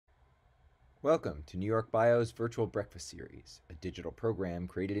Welcome to New York Bio's Virtual Breakfast Series, a digital program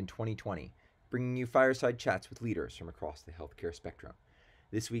created in 2020, bringing you fireside chats with leaders from across the healthcare spectrum.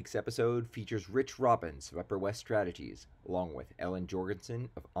 This week's episode features Rich Robbins of Upper West Strategies, along with Ellen Jorgensen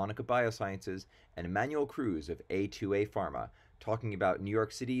of Annika Biosciences and Emmanuel Cruz of A2A Pharma, talking about New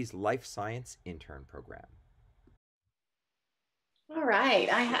York City's Life Science Intern Program. All right,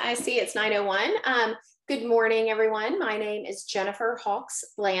 I see it's 9:01. Good morning, everyone. My name is Jennifer Hawks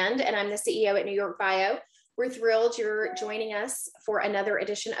Bland, and I'm the CEO at New York Bio. We're thrilled you're joining us for another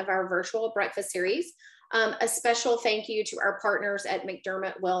edition of our virtual breakfast series. A special thank you to our partners at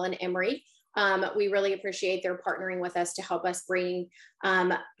McDermott, Will, and Emery. We really appreciate their partnering with us to help us bring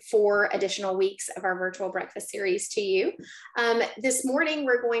 4 additional weeks of our virtual breakfast series to you. This morning,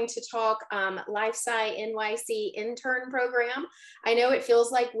 we're going to talk Life Sci NYC intern program. I know it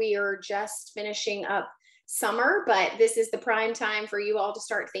feels like we are just finishing up summer, but this is the prime time for you all to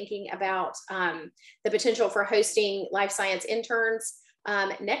start thinking about the potential for hosting life science interns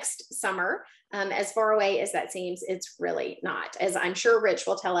next summer. As far away as that seems, it's really not, as I'm sure Rich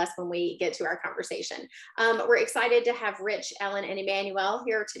will tell us when we get to our conversation. We're excited to have Rich, Ellen, and Emmanuel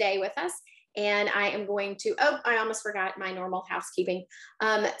here today with us. And I am going to, I almost forgot my normal housekeeping.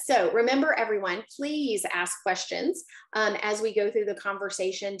 So remember, everyone, please ask questions as we go through the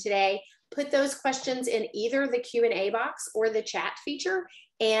conversation today. Put those questions in either the Q&A box or the chat feature,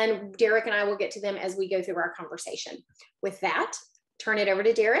 and Derek and I will get to them as we go through our conversation. With that, turn it over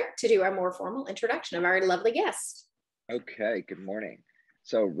to Derek to do our more formal introduction of our lovely guest. Okay, good morning.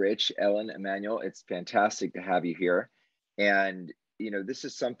 So Rich, Ellen, Emmanuel, it's fantastic to have you here. And, this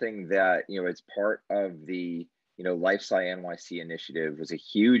is something that, it's part of the, Life Sci NYC initiative. Was a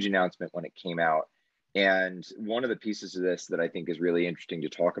huge announcement when it came out. And one of the pieces of this that I think is really interesting to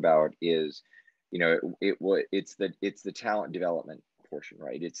talk about is, it's the talent development portion,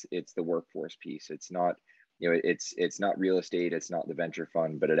 right? It's the workforce piece. It's not, it's not real estate, it's not the venture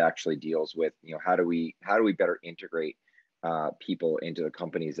fund, but it actually deals with, how do we better integrate people into the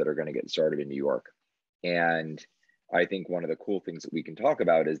companies that are going to get started in New York. And I think one of the cool things that we can talk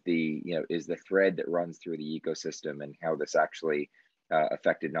about is the thread that runs through the ecosystem and how this actually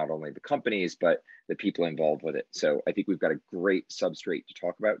affected not only the companies, but the people involved with it. So I think we've got a great substrate to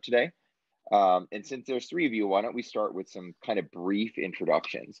talk about today. And since there's 3 of you, why don't we start with some kind of brief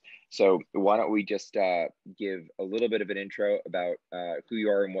introductions? So why don't we just give a little bit of an intro about who you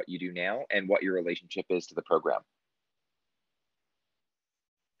are and what you do now and what your relationship is to the program.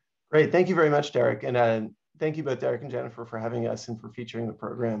 Great, thank you very much, Derek. And thank you both, Derek and Jennifer, for having us and for featuring the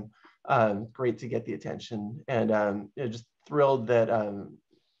program. Great to get the attention. And just thrilled that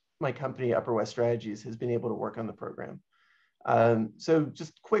my company, Upper West Strategies, has been able to work on the program. So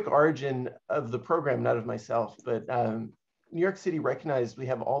just quick origin of the program, not of myself, but New York City recognized we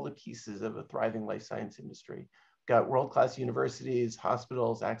have all the pieces of a thriving life science industry. We've got world-class universities,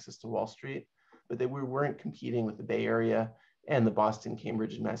 hospitals, access to Wall Street, but that we weren't competing with the Bay Area and the Boston,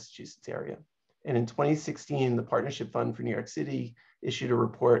 Cambridge, and Massachusetts area. And in 2016, the Partnership Fund for New York City issued a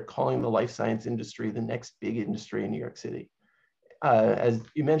report calling the life science industry the next big industry in New York City. As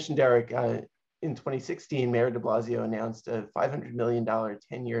you mentioned, Derek, in 2016, Mayor de Blasio announced a $500 million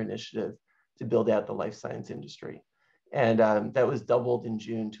 10-year initiative to build out the life science industry. And that was doubled in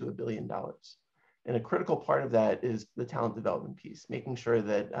June to $1 billion. And a critical part of that is the talent development piece, making sure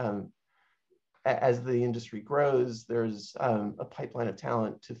that as the industry grows, there's a pipeline of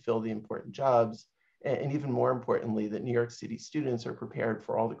talent to fill the important jobs. And even more importantly, that New York City students are prepared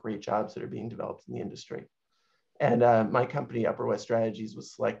for all the great jobs that are being developed in the industry. And my company, Upper West Strategies,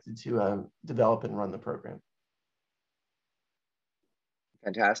 was selected to develop and run the program.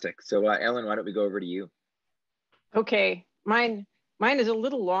 Fantastic. So Ellen, why don't we go over to you? Okay, mine is a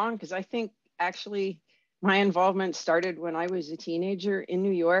little long because I think actually my involvement started when I was a teenager in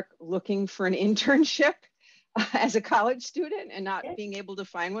New York looking for an internship as a college student and not being able to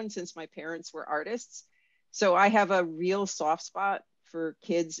find one since my parents were artists. So I have a real soft spot for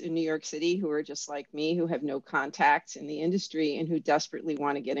kids in New York City who are just like me, who have no contacts in the industry and who desperately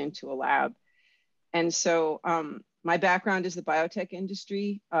want to get into a lab. And so my background is the biotech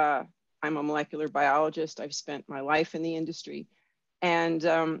industry. I'm a molecular biologist. I've spent my life in the industry. And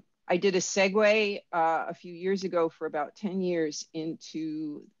I did a segue a few years ago for about 10 years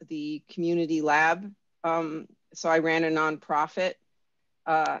into the community lab. So I ran a nonprofit.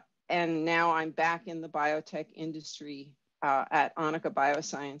 And now I'm back in the biotech industry at Annika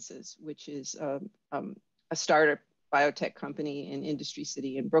Biosciences, which is a startup biotech company in Industry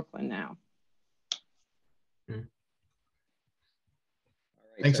City in Brooklyn now. All right,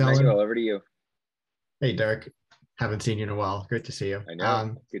 Thanks, so Ellen. Emmanuel, over to you. Hey, Derek. Haven't seen you in a while. Great to see you. I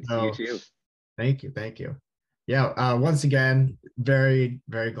know. Good to see you too. Thank you. Thank you. Yeah, once again, very,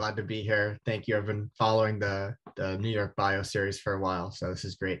 very glad to be here. Thank you. I've been following the New York Bio series for a while, so this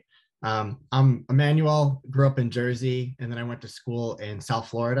is great. I'm Emmanuel, grew up in Jersey, and then I went to school in South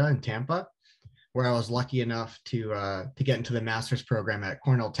Florida in Tampa, where I was lucky enough to get into the master's program at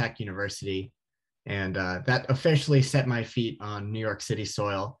Cornell Tech University. And that officially set my feet on New York City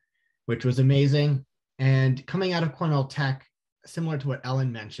soil, which was amazing. And coming out of Cornell Tech, similar to what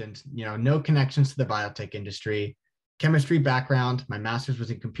Ellen mentioned, no connections to the biotech industry, chemistry background. My master's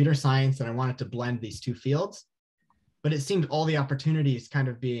was in computer science, and I wanted to blend these two fields. But it seemed all the opportunities kind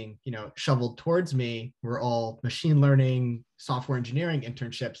of being, shoveled towards me were all machine learning, software engineering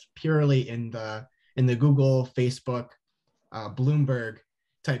internships, purely in the Google, Facebook, Bloomberg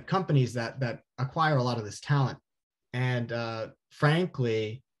type companies that acquire a lot of this talent. And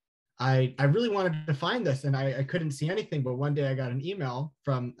frankly, I really wanted to find this, and I couldn't see anything. But one day I got an email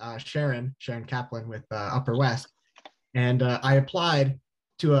from Sharon Kaplan with Upper West, and I applied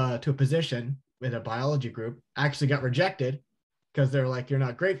to a position with a biology group. I actually got rejected because they're like, "You're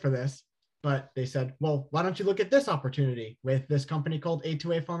not great for this." But they said, "Well, why don't you look at this opportunity with this company called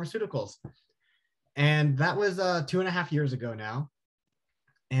A2A Pharmaceuticals?" And that was 2.5 years ago now.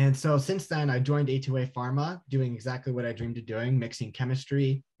 And so since then, I joined A2A Pharma, doing exactly what I dreamed of doing, mixing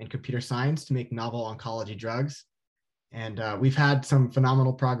chemistry and computer science to make novel oncology drugs. And we've had some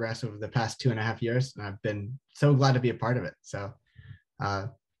phenomenal progress over the past 2.5 years, and I've been so glad to be a part of it. So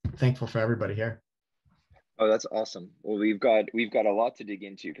thankful for everybody here. Oh, that's awesome. Well, we've got a lot to dig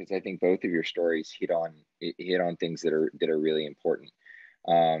into, because I think both of your stories hit on things that are really important.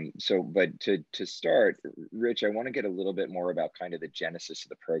 But to start, Rich, I want to get a little bit more about kind of the genesis of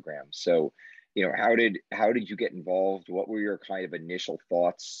the program. So, how did you get involved? What were your kind of initial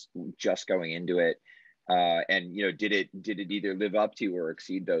thoughts just going into it? And did it either live up to or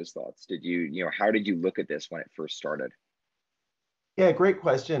exceed those thoughts? Did you how did you look at this when it first started? Yeah, great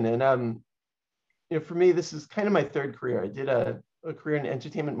question. And for me, this is kind of my third career. I did a career in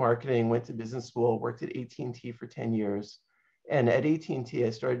entertainment marketing, went to business school, worked at AT&T for 10 years. And at AT&T, I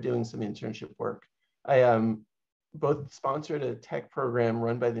started doing some internship work. I both sponsored a tech program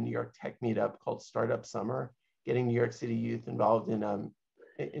run by the New York Tech Meetup called Startup Summer, getting New York City youth involved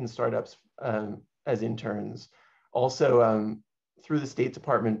in startups as interns. Also, through the State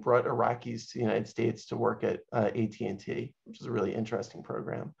Department, brought Iraqis to the United States to work at AT&T, which is a really interesting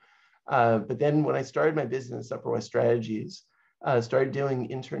program. But then when I started my business, Upper West Strategies, started doing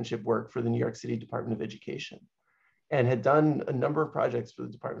internship work for the New York City Department of Education, and had done a number of projects for the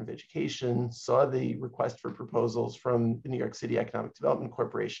Department of Education, saw the request for proposals from the New York City Economic Development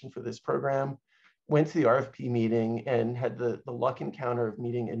Corporation for this program, went to the RFP meeting, and had the luck encounter of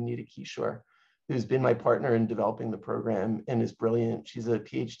meeting Anita Kishore, who's been my partner in developing the program and is brilliant. She's a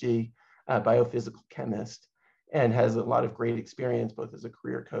PhD biophysical chemist and has a lot of great experience, both as a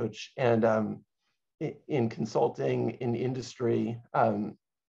career coach and in consulting, in industry, and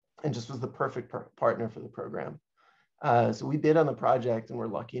just was the perfect partner for the program. So we bid on the project and were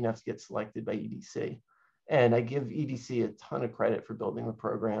lucky enough to get selected by EDC. And I give EDC a ton of credit for building the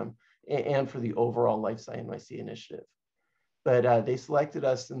program and for the overall Life Sci NYC initiative. But they selected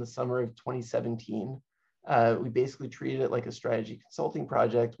us in the summer of 2017. We basically treated it like a strategy consulting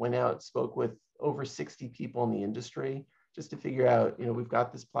project, went out, spoke with over 60 people in the industry just to figure out, we've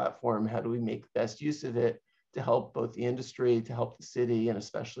got this platform, how do we make the best use of it to help both the industry, to help the city, and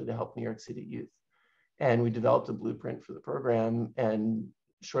especially to help New York City youth. And we developed a blueprint for the program. And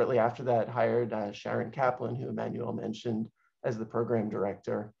shortly after that, hired Sharon Kaplan, who Emmanuel mentioned, as the program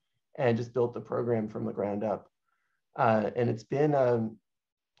director, and just built the program from the ground up. And it's been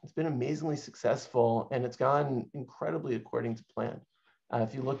amazingly successful, and it's gone incredibly according to plan.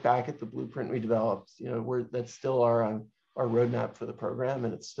 If you look back at the blueprint we developed, that's still our roadmap for the program,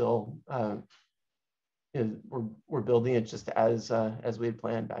 and it's still we're building it just as we had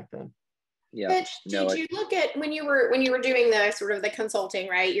planned back then. Yeah. But did you look at when you were doing the sort of the consulting,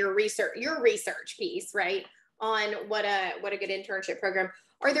 right? Your research piece, right, on what a good internship program.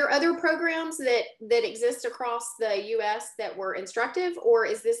 Are there other programs that exist across the U.S. that were instructive, or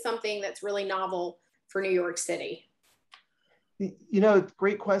is this something that's really novel for New York City?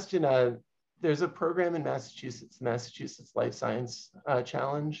 Great question. There's a program in Massachusetts, Massachusetts Life Science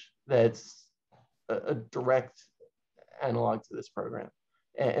Challenge, that's a direct analog to this program.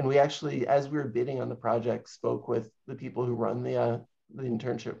 And we actually, as we were bidding on the project, spoke with the people who run the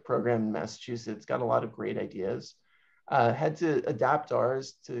internship program in Massachusetts, got a lot of great ideas. Had to adapt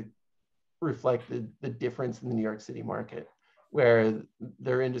ours to reflect the difference in the New York City market, where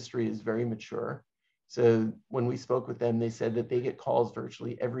their industry is very mature. So when we spoke with them, they said that they get calls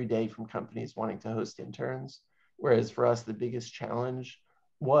virtually every day from companies wanting to host interns. Whereas for us, the biggest challenge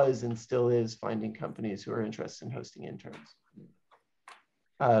was and still is finding companies who are interested in hosting interns.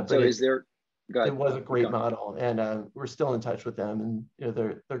 But so is there, it was a great model, and we're still in touch with them, and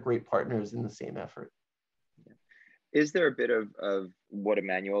they're great partners in the same effort. Is there a bit of what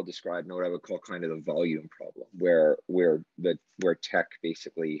Emmanuel described and what I would call kind of the volume problem, where tech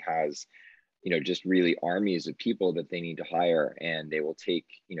basically has, just really armies of people that they need to hire, and they will take,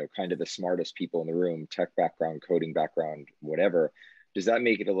 kind of the smartest people in the room, tech background, coding background, whatever. Does that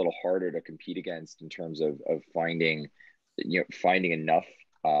make it a little harder to compete against in terms of finding, finding enough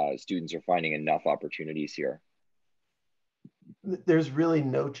students or finding enough opportunities here? There's really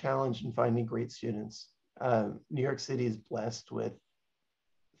no challenge in finding great students. New York City is blessed with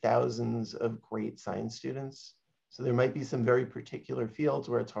thousands of great science students. So there might be some very particular fields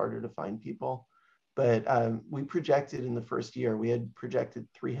where it's harder to find people. But we projected in the first year, we had projected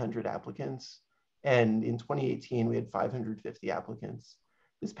 300 applicants. And in 2018, we had 550 applicants.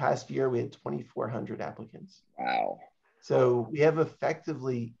 This past year, we had 2,400 applicants. Wow. So we have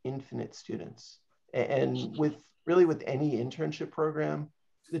effectively infinite students. And with any internship program,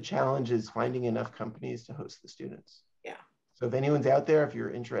 the challenge is finding enough companies to host the students. Yeah. So if anyone's out there, if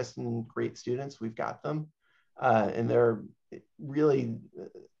you're interested in great students, we've got them. And there are really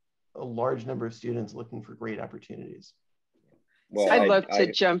a large number of students looking for great opportunities. Well, I'd love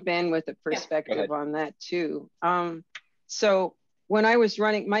to jump in with a perspective on that too. So when I was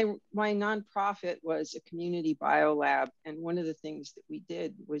running, my nonprofit was a community bio lab. And one of the things that we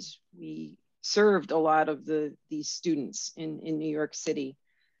did was we served a lot of these students in New York City.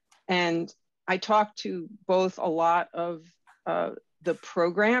 And I talked to both a lot of the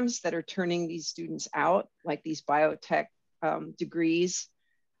programs that are turning these students out, like these biotech degrees.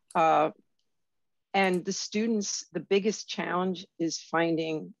 And the students, the biggest challenge is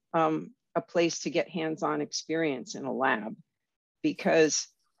finding a place to get hands-on experience in a lab, because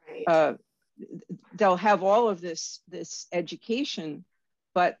they'll have all of this education,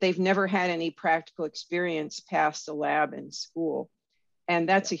 but they've never had any practical experience past a lab in school. And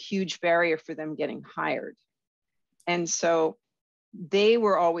that's a huge barrier for them getting hired. And so they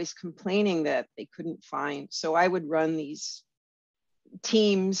were always complaining that they couldn't find. So I would run these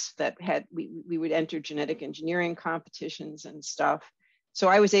teams that we would enter genetic engineering competitions and stuff. So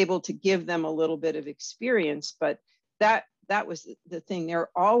I was able to give them a little bit of experience, but that was the thing. There are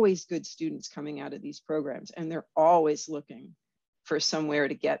always good students coming out of these programs, and they're always looking for somewhere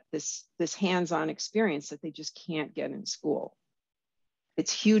to get this hands-on experience that they just can't get in school.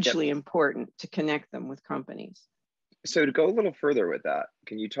 It's hugely important to connect them with companies. So to go a little further with that,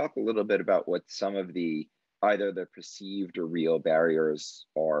 can you talk a little bit about what some of the either the perceived or real barriers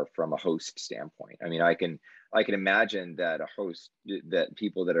are from a host standpoint? I mean, I can imagine that that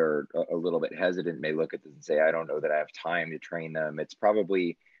people that are a little bit hesitant may look at this and say, I don't know that I have time to train them. It's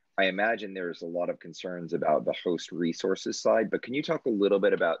probably, I imagine there's a lot of concerns about the host resources side, but can you talk a little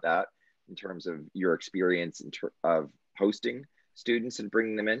bit about that in terms of your experience of hosting students and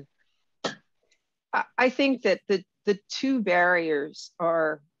bringing them in? I think that the two barriers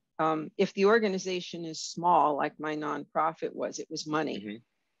are, if the organization is small, like my nonprofit was, it was money. Mm-hmm.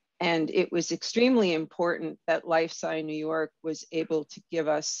 And it was extremely important that LifeSci New York was able to give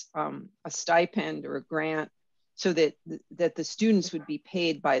us a stipend or a grant so that the students would be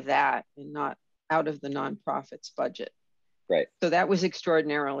paid by that and not out of the nonprofit's budget. Right. So that was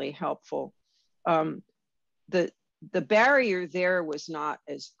extraordinarily helpful. The barrier there was not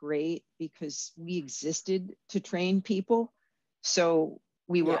as great because we existed to train people. So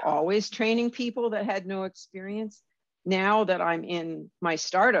we were always training people that had no experience. Now that I'm in my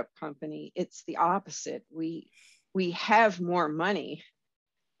startup company, it's the opposite. We have more money,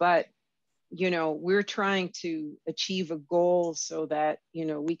 but we're trying to achieve a goal so that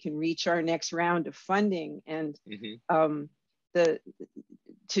we can reach our next round of funding, and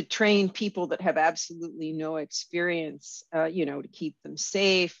to train people that have absolutely no experience, to keep them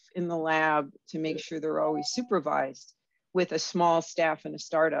safe in the lab, to make sure they're always supervised with a small staff in a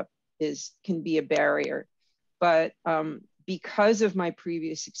startup can be a barrier. But because of my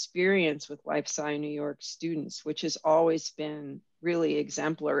previous experience with LifeSci New York students, which has always been really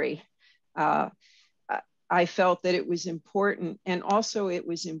exemplary, I felt that it was important. And also it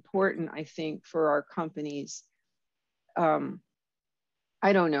was important, I think, for our companies,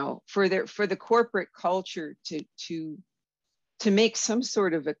 I don't know, for the corporate culture to make some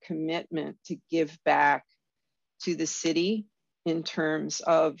sort of a commitment to give back to the city in terms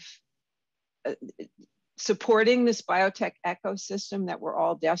of supporting this biotech ecosystem that we're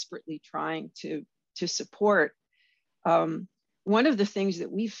all desperately trying to to support. One of the things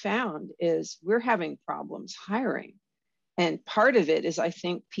that we found is we're having problems hiring. And part of it is I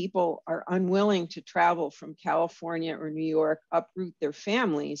think people are unwilling to travel from California or New York, uproot their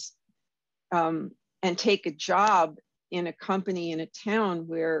families, and take a job in a company in a town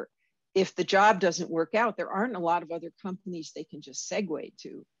where if the job doesn't work out, there aren't a lot of other companies they can just segue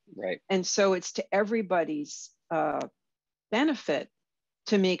to. Right. And so it's to everybody's benefit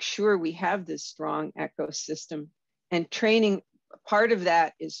to make sure we have this strong ecosystem. And training, part of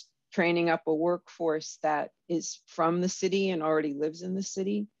that is training up a workforce that is from the city and already lives in the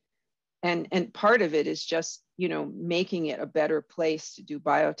city. And part of it is just, you know, making it a better place to do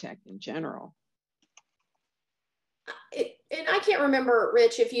biotech in general. And I can't remember,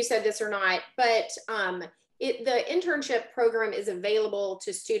 Rich, if you said this or not, but the internship program is available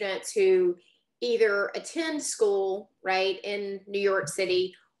to students who either attend school, right, in New York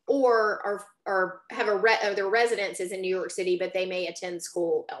City, or have their residence is in New York City, but they may attend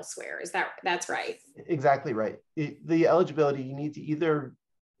school elsewhere. That's right? Exactly right. The eligibility, you need to either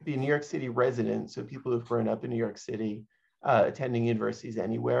be a New York City resident, so people who've grown up in New York City, attending universities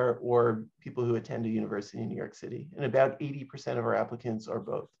anywhere, or people who attend a university in New York City. And about 80% of our applicants are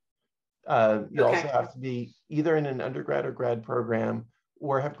both. You also have to be either in an undergrad or grad program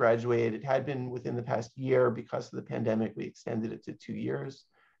or have graduated. It had been within the past year. Because of the pandemic, we extended it to 2 years.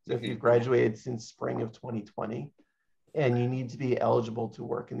 So if you've graduated since spring of 2020, and you need to be eligible to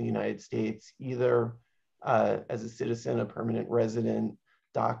work in the United States, either as a citizen, a permanent resident,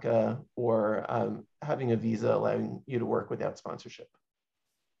 DACA, or having a visa allowing you to work without sponsorship.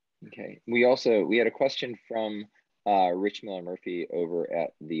 Okay. We had a question from Rich Miller Murphy over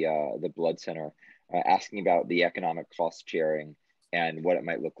at the Blood Center, asking about the economic cost sharing and what it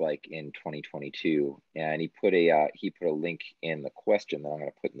might look like in 2022. And he put a link in the question that I'm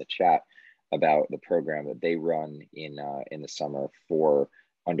going to put in the chat about the program that they run in the summer for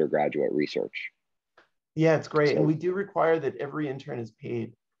undergraduate research. Yeah, it's great. And we do require that every intern is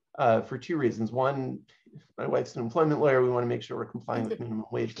paid for 2 reasons. One, my wife's an employment lawyer. We want to make sure we're complying with minimum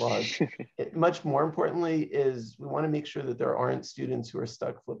wage laws. Much more importantly is we want to make sure that there aren't students who are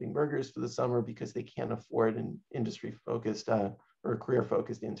stuck flipping burgers for the summer because they can't afford an industry-focused or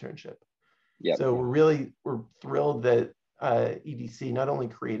career-focused internship. Yep. So we're thrilled that EDC not only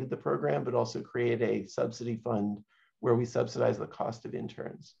created the program, but also created a subsidy fund where we subsidize the cost of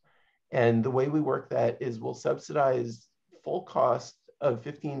interns. And the way we work that is we'll subsidize full cost of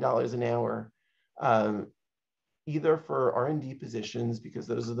 $15 an hour, either for R&D positions, because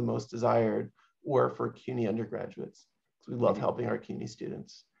those are the most desired, or for CUNY undergraduates. So we love helping our CUNY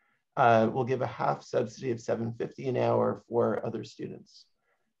students. We'll give a half subsidy of $7.50 an hour for other students.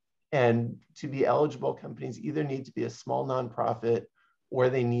 And to be eligible, companies either need to be a small nonprofit, or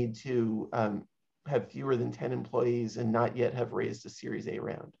they need to have fewer than 10 employees and not yet have raised a Series A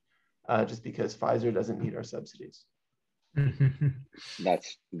round. Just because Pfizer doesn't need our subsidies.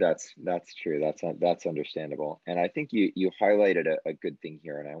 That's true. That's understandable. And I think you highlighted a good thing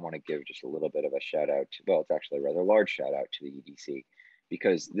here, and I want to give just a little bit of a shout out to, well, it's actually a rather large shout out to the EDC,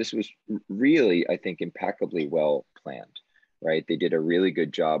 because this was really, I think, impeccably well planned, right? They did a really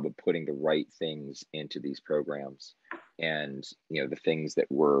good job of putting the right things into these programs, and the things that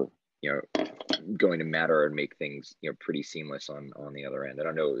were going to matter and make things pretty seamless on the other end. I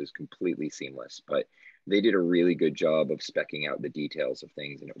don't know it was completely seamless, but they did a really good job of specking out the details of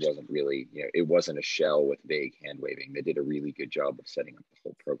things, and it wasn't really it wasn't a shell with vague hand waving. They did a really good job of setting up the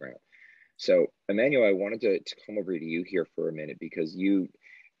whole program. So Emmanuel, I wanted to come over to you here for a minute, because you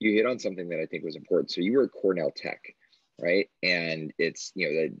hit on something that I think was important. So you were at Cornell Tech, right? And it's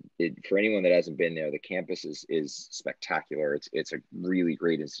for anyone that hasn't been there, the campus is spectacular. It's a really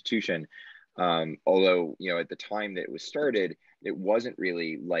great institution. Although at the time that it was started, it wasn't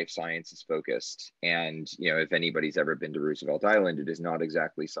really life sciences focused. And if anybody's ever been to Roosevelt Island, it is not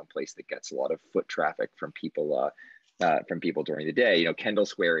exactly someplace that gets a lot of foot traffic from people during the day. Kendall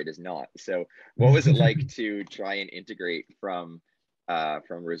Square, it is not. So what was it like to try and integrate from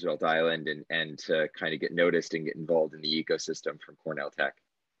Roosevelt Island and to kind of get noticed and get involved in the ecosystem from Cornell Tech?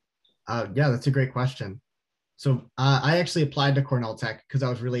 Yeah, that's a great question. So I actually applied to Cornell Tech because I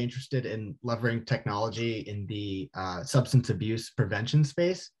was really interested in leveraging technology in the substance abuse prevention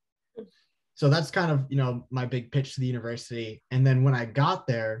space. So that's kind of, my big pitch to the university. And then when I got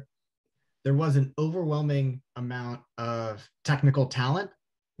there, there was an overwhelming amount of technical talent,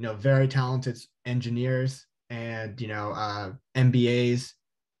 very talented engineers and, MBAs,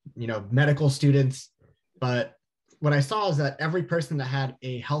 medical students. But what I saw is that every person that had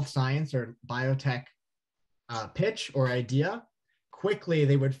a health science or biotech pitch or idea quickly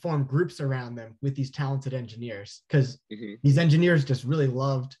they would form groups around them with these talented engineers, because these engineers just really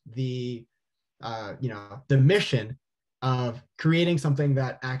loved the the mission of creating something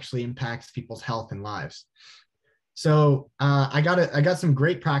that actually impacts people's health and lives. So I got some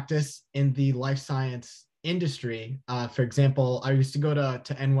great practice in the life science industry. For example, I used to go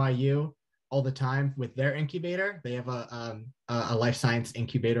to NYU all the time with their incubator. They have a life science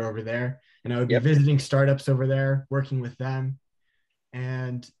incubator over there, and I would be visiting startups over there, working with them.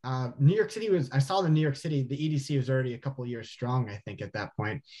 And New York City I saw the New York City, the EDC was already a couple of years strong, I think, at that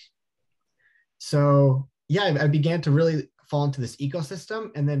point. So yeah, I began to really fall into this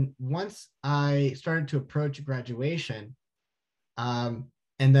ecosystem. And then once I started to approach graduation, and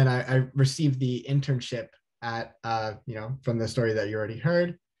then I received the internship at, from the story that you already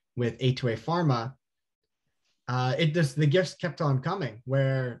heard with A2A Pharma, the gifts kept on coming,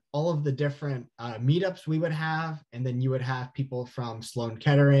 where all of the different meetups we would have, and then you would have people from Sloan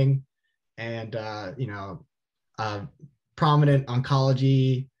Kettering and, prominent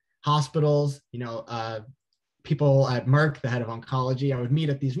oncology hospitals, people at Merck, the head of oncology. I would meet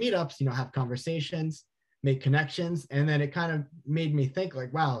at these meetups, have conversations, make connections. And then it kind of made me think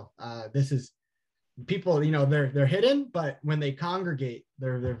like, wow, this is people, they're hidden, but when they congregate,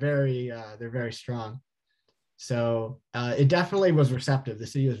 they're very strong. So it definitely was receptive. The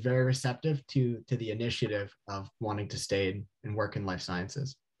city was very receptive to the initiative of wanting to stay and work in life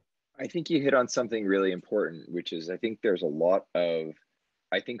sciences. I think you hit on something really important, which is I think there's a lot of,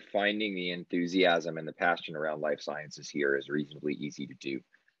 finding the enthusiasm and the passion around life sciences here is reasonably easy to do.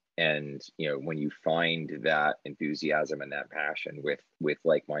 And, when you find that enthusiasm and that passion with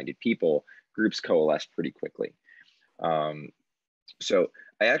like-minded people, groups coalesce pretty quickly. So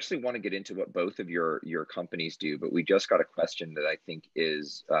I actually want to get into what both of your companies do, but we just got a question that I think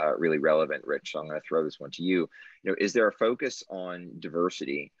is really relevant, Rich. So I'm going to throw this one to you. Is there a focus on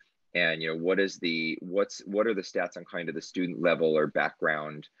diversity? And what are the stats on kind of the student level or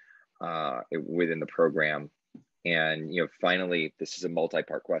background within the program? And finally, this is a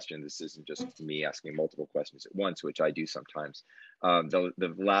multi-part question. This isn't just me asking multiple questions at once, which I do sometimes.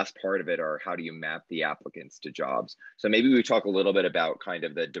 The last part of it are, how do you map the applicants to jobs? So maybe we talk a little bit about kind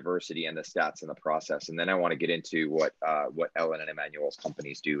of the diversity and the stats in the process, and then I want to get into what Ellen and Emmanuel's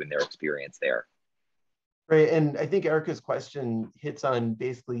companies do in their experience there. Right, and I think Erica's question hits on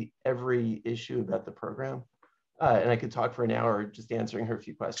basically every issue about the program. And I could talk for an hour just answering her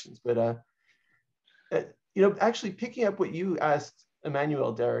few questions. But, actually picking up what you asked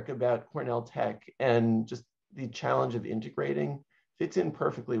Emmanuel, Derek, about Cornell Tech and just the challenge of integrating fits in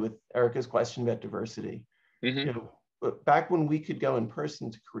perfectly with Erica's question about diversity. Back when we could go in person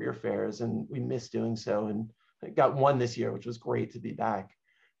to career fairs, and we missed doing so, and I got one this year, which was great to be back.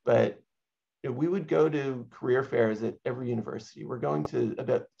 But we would go to career fairs at every university. We're going to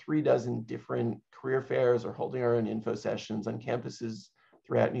about 36 different career fairs or holding our own info sessions on campuses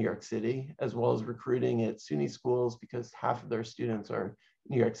throughout New York City, as well as recruiting at SUNY schools because half of their students are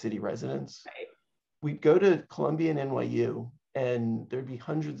New York City residents. Right. We'd go to Columbia and NYU, and there'd be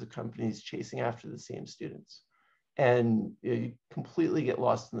hundreds of companies chasing after the same students. And you completely get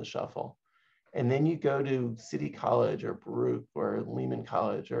lost in the shuffle. And then you go to City College or Baruch or Lehman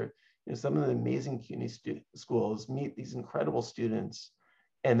College or some of the amazing CUNY schools, meet these incredible students,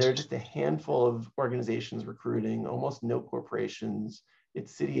 and they're just a handful of organizations recruiting, almost no corporations.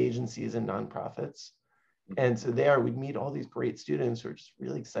 It's city agencies and nonprofits. And so we'd meet all these great students who are just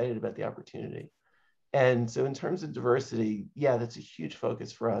really excited about the opportunity. And so in terms of diversity, yeah, that's a huge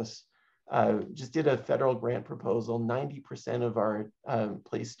focus for us. Just did a federal grant proposal. 90% of our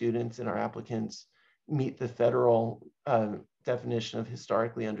placed students and our applicants meet the federal definition of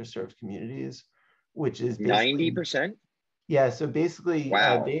historically underserved communities, which is 90%. Yeah, so basically,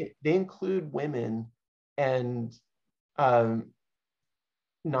 wow. They include women and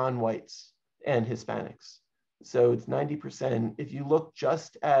non-whites and Hispanics. So it's 90%. If you look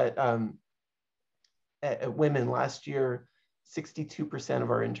just at women, last year, 62%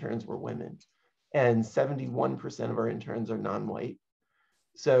 of our interns were women, and 71% of our interns are non-white.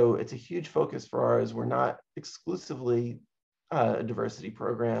 So it's a huge focus for ours. We're not exclusively a diversity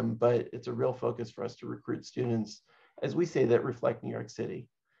program, but it's a real focus for us to recruit students, as we say, that reflect New York City.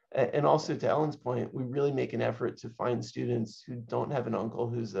 And also, to Ellen's point, we really make an effort to find students who don't have an uncle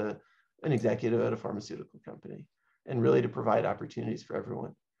who's an executive at a pharmaceutical company, and really to provide opportunities for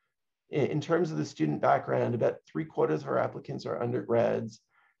everyone. In terms of the student background, about 3/4 of our applicants are undergrads,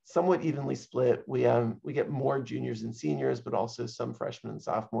 somewhat evenly split. We get more juniors and seniors, but also some freshmen and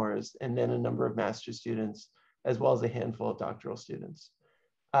sophomores, and then a number of master's students, as well as a handful of doctoral students.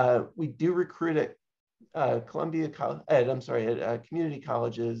 We do recruit at at community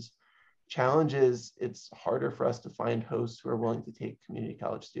colleges, challenge is it's harder for us to find hosts who are willing to take community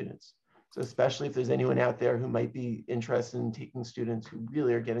college students. So especially if there's anyone out there who might be interested in taking students who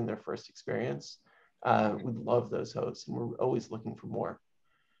really are getting their first experience, we'd love those hosts, and we're always looking for more.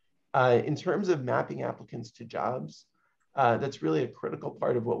 In terms of mapping applicants to jobs, that's really a critical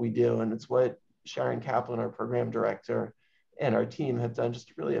part of what we do, and it's what Sharon Kaplan, our program director, and our team have done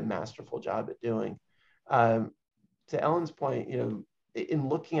just really a masterful job at doing. To Ellen's point, in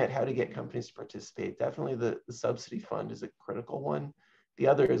looking at how to get companies to participate, definitely the subsidy fund is a critical one. The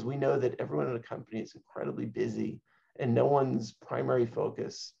other is we know that everyone in a company is incredibly busy, and no one's primary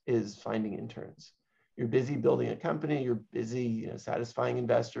focus is finding interns. You're busy building a company, you're busy satisfying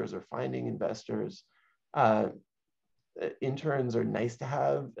investors or finding investors. Interns are nice to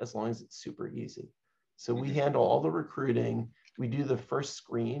have as long as it's super easy. So we handle all the recruiting. We do the first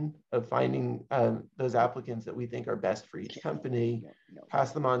screen of finding those applicants that we think are best for each company,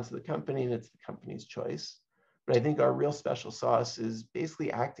 pass them on to the company, and it's the company's choice. But I think our real special sauce is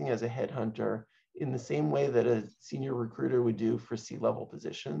basically acting as a headhunter in the same way that a senior recruiter would do for C-level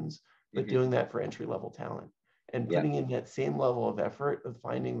positions, but doing that for entry-level talent and putting in that same level of effort of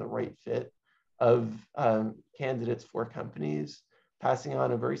finding the right fit of candidates for companies, passing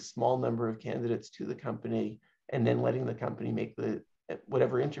on a very small number of candidates to the company, and then letting the company make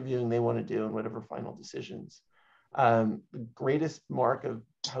whatever interviewing they want to do and whatever final decisions. The greatest mark of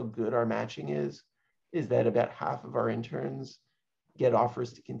how good our matching is that about half of our interns get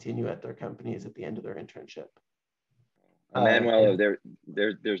offers to continue at their companies at the end of their internship. Emmanuel,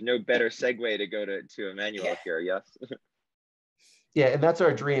 there's no better segue to go to Emmanuel here, yes? Yeah, and that's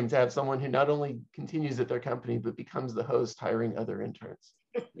our dream, to have someone who not only continues at their company, but becomes the host hiring other interns.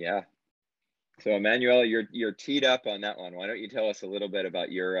 Yeah. So Emmanuel, you're teed up on that one. Why don't you tell us a little bit about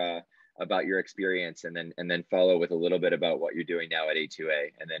your experience, and then follow with a little bit about what you're doing now at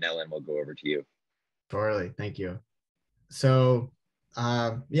A2A, and then Ellen will go over to you. Totally, thank you. So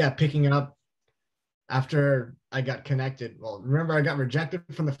picking up after I got connected. Well, remember I got rejected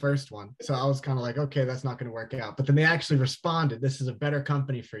from the first one. So I was kind of like, okay, that's not going to work out. But then they actually responded, this is a better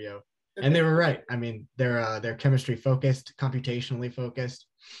company for you. And they were right. I mean, they're chemistry focused, computationally focused.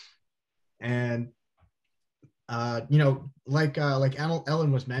 And, like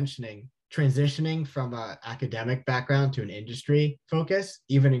Ellen was mentioning, transitioning from an academic background to an industry focus,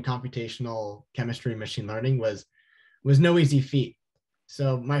 even in computational chemistry and machine learning was no easy feat.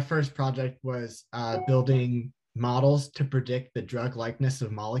 So my first project was building models to predict the drug likeness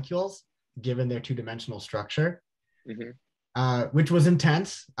of molecules given their two-dimensional structure, which was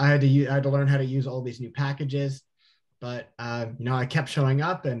intense. I had to learn how to use all these new packages, but I kept showing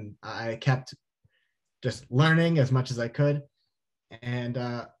up and I kept just learning as much as I could. And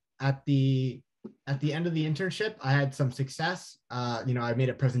at the end of the internship, I had some success. I made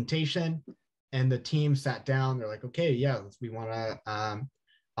a presentation. And the team sat down. They're like, okay, yeah, we want to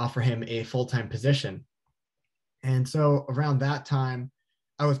offer him a full-time position. And so around that time,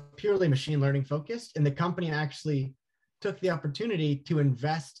 I was purely machine learning focused. And the company actually took the opportunity to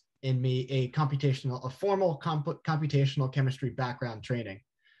invest in me a formal computational chemistry background training.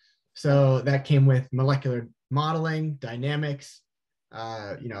 So that came with molecular modeling, dynamics,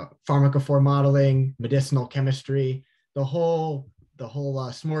 pharmacophore modeling, medicinal chemistry, the whole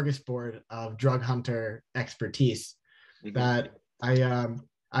smorgasbord of drug hunter expertise that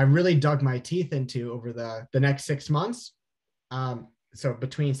I really dug my teeth into over the next 6 months. So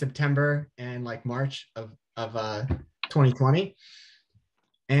between September and like March of 2020.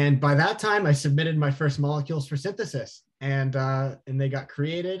 And by that time, I submitted my first molecules for synthesis, and they got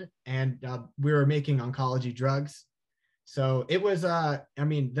created, and we were making oncology drugs. So it was,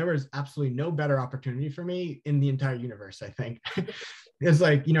 there was absolutely no better opportunity for me in the entire universe, I think. It's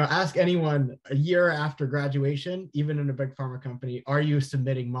like, ask anyone a year after graduation, even in a big pharma company, are you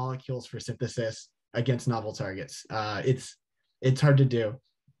submitting molecules for synthesis against novel targets? It's hard to do.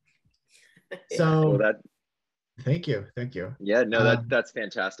 So thank you. Yeah, no, that's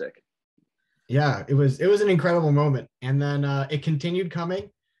fantastic. Yeah, it was an incredible moment. And then it continued coming.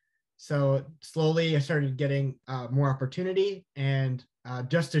 So slowly I started getting more opportunity, and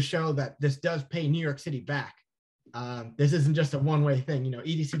just to show that this does pay New York City back. This isn't just a one-way thing.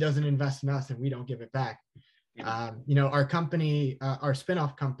 EDC doesn't invest in us and we don't give it back. Our company, our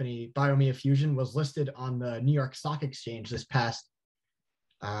spinoff company, Biomea Fusion, was listed on the New York Stock Exchange this past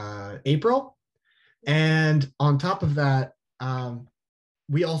April. And on top of that,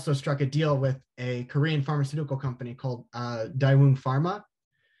 we also struck a deal with a Korean pharmaceutical company called Daewoo Pharma.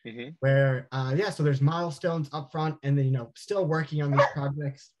 Where so there's milestones up front, and then still working on these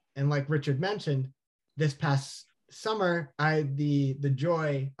projects. And like Richard mentioned, this past summer, I had the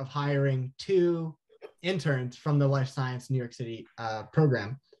joy of hiring 2 interns from the Life Science New York City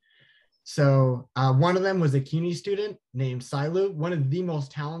program. So one of them was a CUNY student named Silu, one of the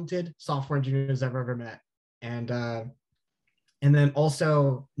most talented software engineers I've ever met. And then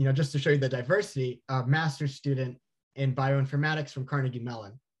also, just to show you the diversity, a master's student in bioinformatics from Carnegie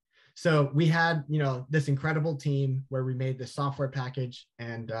Mellon. So we had, this incredible team where we made this software package,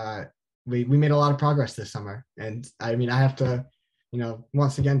 and we made a lot of progress this summer. And I mean, I have to,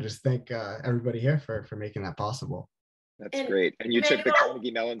 once again, just thank everybody here for making that possible. That's great. And you took the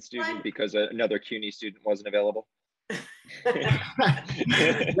Carnegie Mellon student because another CUNY student wasn't available? Yeah,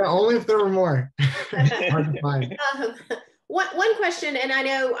 only if there were more. Hard to find. One question, and I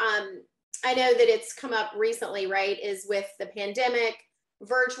know that it's come up recently, right, is with the pandemic,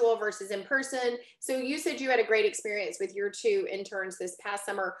 virtual versus in person. So you said you had a great experience with your 2 interns this past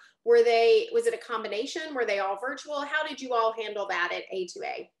summer. Was it a combination? Were they all virtual? How did you all handle that at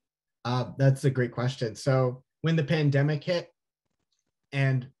A2A? That's a great question. So when the pandemic hit,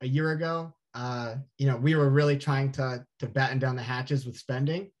 and a year ago, we were really trying to batten down the hatches with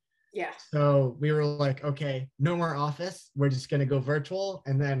spending. Yeah. So we were like, okay, no more office. We're just going to go virtual.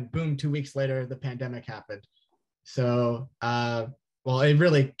 And then boom, 2 weeks later, the pandemic happened. So, it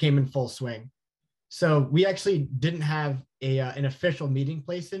really came in full swing. So we actually didn't have an official meeting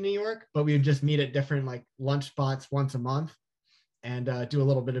place in New York, but we would just meet at different lunch spots once a month and do a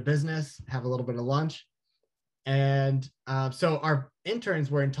little bit of business, have a little bit of lunch. And so our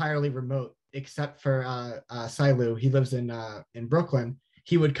interns were entirely remote, except for Silu. He lives in Brooklyn.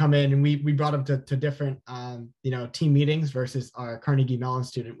 He would come in, and we brought him to different team meetings versus our Carnegie Mellon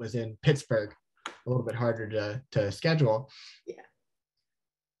student was in Pittsburgh, a little bit harder to schedule. Yeah.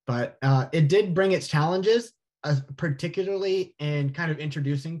 But it did bring its challenges, particularly in kind of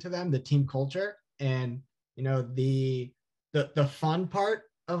introducing to them the team culture and the fun part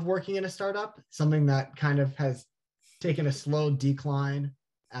of working in a startup, something that kind of has taken a slow decline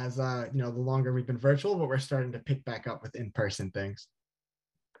as the longer we've been virtual, but we're starting to pick back up with in-person things.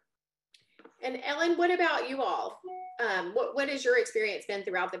 And Ellen, what about you all? What has your experience been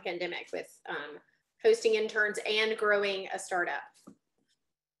throughout the pandemic with hosting interns and growing a startup?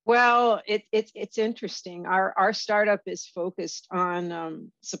 Well, it's interesting. Our startup is focused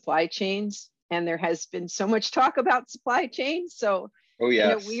on supply chains, and there has been so much talk about supply chains. So in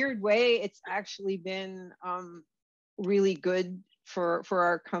a weird way, it's actually been really good for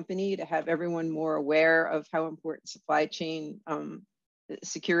our company to have everyone more aware of how important supply chain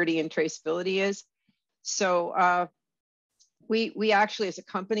security and traceability is. So we actually, as a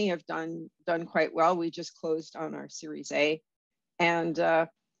company, have done quite well. We just closed on our Series A, and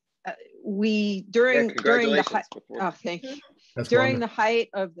during the height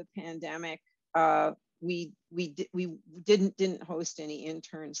of the pandemic, we didn't host any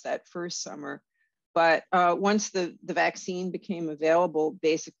interns that first summer. But once the vaccine became available,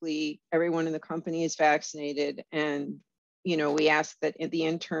 basically everyone in the company is vaccinated, and we ask that the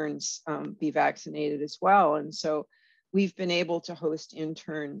interns be vaccinated as well. And so we've been able to host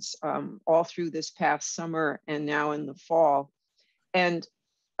interns all through this past summer and now in the fall. And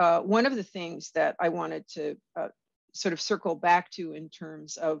one of the things that I wanted to sort of circle back to in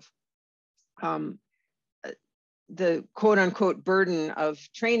terms of the quote unquote burden of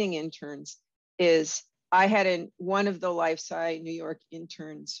training interns is I had one of the LifeSci New York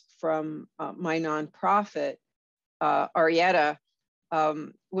interns from my nonprofit, Arietta,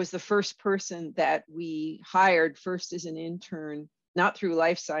 was the first person that we hired first as an intern, not through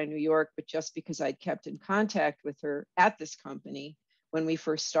LifeSci New York, but just because I'd kept in contact with her at this company when we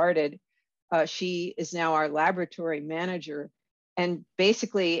first started. She is now our laboratory manager. And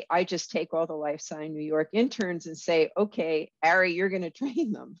basically, I just take all the LifeSci New York interns and say, okay, Ari, you're going to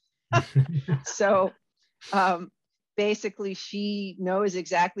train them. So basically, she knows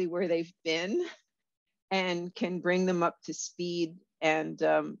exactly where they've been and can bring them up to speed. And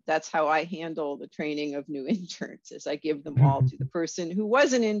that's how I handle the training of new interns, is I give them all to the person who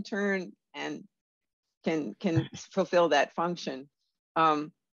was an intern and can fulfill that function.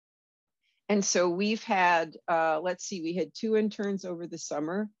 And so we've had, we had 2 interns over the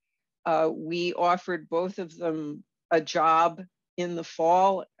summer. We offered both of them a job in the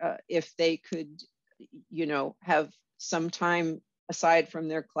fall if they could, have some time aside from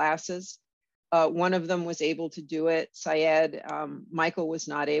their classes. One of them was able to do it, Syed. Michael was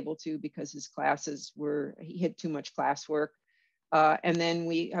not able to because his classes he had too much classwork. And then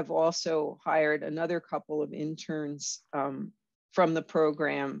we have also hired another couple of interns from the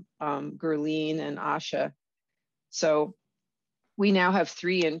program, Gurleen and Asha. So we now have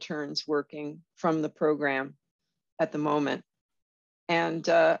 3 interns working from the program at the moment. And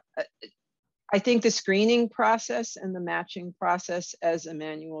I think the screening process and the matching process, as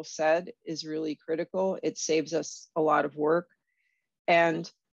Emmanuel said, is really critical. It saves us a lot of work.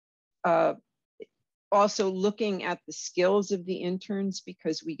 And also looking at the skills of the interns,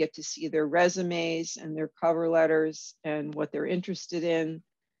 because we get to see their resumes and their cover letters and what they're interested in,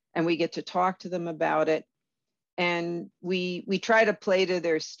 and we get to talk to them about it. And we try to play to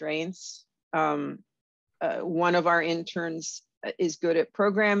their strengths. One of our interns is good at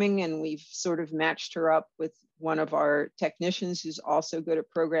programming, and we've sort of matched her up with one of our technicians who's also good at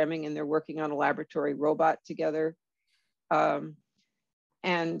programming, and they're working on a laboratory robot together.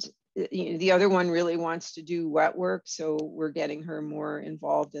 And the other one really wants to do wet work, so we're getting her more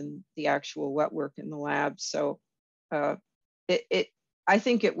involved in the actual wet work in the lab. So I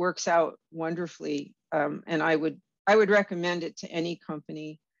think it works out wonderfully, and I would recommend it to any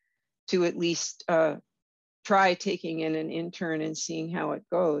company to at least try taking in an intern and seeing how it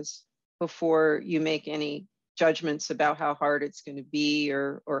goes before you make any judgments about how hard it's going to be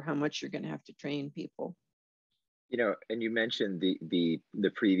or how much you're going to have to train people. You know, and you mentioned the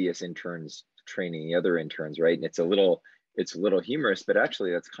previous interns training the other interns, right? And it's a little humorous, but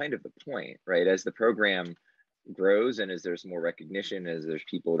actually that's kind of the point, right? As the program grows and as there's more recognition, as there's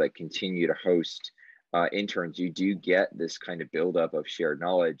people that continue to host interns, you do get this kind of buildup of shared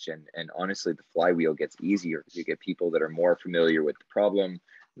knowledge, and honestly, the flywheel gets easier. You get people that are more familiar with the problem,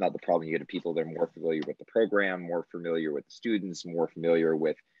 not the problem. You get people that are more familiar with the program, more familiar with the students, more familiar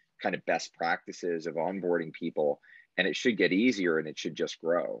with kind of best practices of onboarding people, and it should get easier and it should just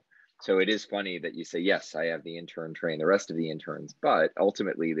grow. So it is funny that you say, yes, I have the intern train the rest of the interns, but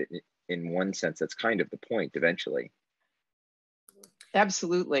ultimately, that in one sense, that's kind of the point eventually.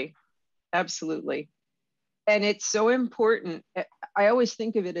 Absolutely. Absolutely. And it's so important. I always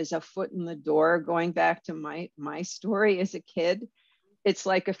think of it as a foot in the door, going back to my story as a kid. It's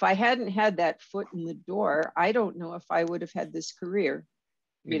like, if I hadn't had that foot in the door, I don't know if I would have had this career,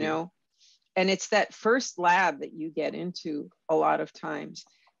 you know? And it's that first lab that you get into a lot of times,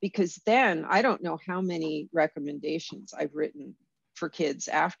 because then I don't know how many recommendations I've written for kids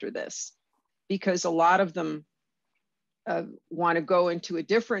after this, because a lot of them want to go into a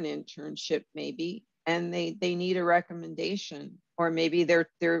different internship maybe, and they need a recommendation, or maybe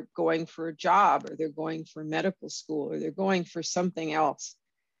they're going for a job, or they're going for medical school, or they're going for something else.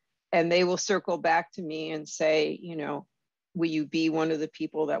 And they will circle back to me and say, you know, will you be one of the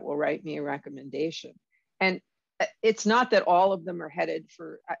people that will write me a recommendation? And it's not that all of them are headed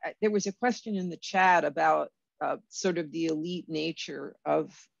for, there was a question in the chat about sort of the elite nature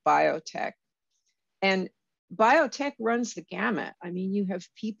of biotech. And biotech runs the gamut. I mean, you have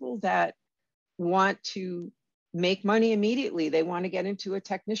people that want to make money immediately. They want to get into a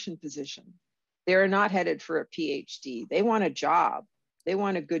technician position. They're not headed for a PhD. They want a job. They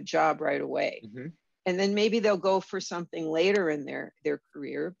want a good job right away. And then maybe they'll go for something later in their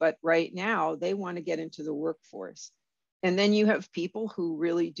career, but right now they want to get into the workforce. And then you have people who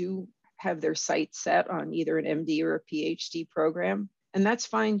really do have their sights set on either an MD or a PhD program, and that's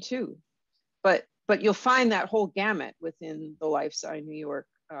fine too. But you'll find that whole gamut within the Life Sci New York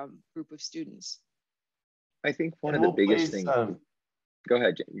group of students. I think one of the biggest things. Go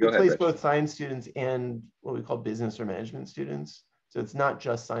ahead. We place both science students and what we call business or management students. So it's not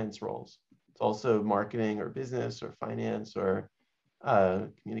just science roles. It's also marketing or business or finance or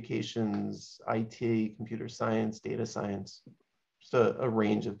communications, IT, computer science, data science, just a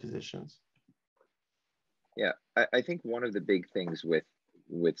range of positions. Yeah, I think one of the big things with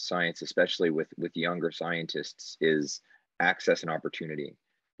science, especially with younger scientists, is access and opportunity,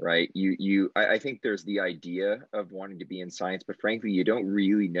 right? I think there's the idea of wanting to be in science, but frankly, you don't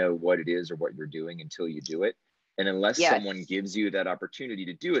really know what it is or what you're doing until you do it. And unless someone gives you that opportunity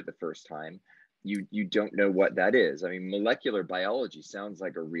to do it the first time, you don't know what that is. I mean, molecular biology sounds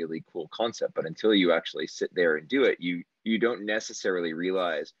like a really cool concept, but until you actually sit there and do it, you don't necessarily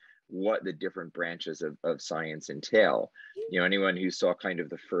realize what the different branches of science entail. You know, anyone who saw kind of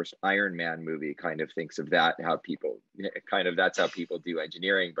the first Iron Man movie kind of thinks of that, how people kind of, that's how people do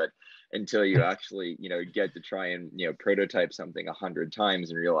engineering. But until you actually, you know, get to try and, you know, prototype something 100 times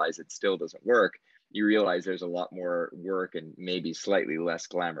and realize it still doesn't work, you realize there's a lot more work and maybe slightly less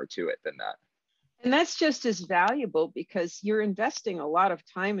glamour to it than that. And that's just as valuable, because you're investing a lot of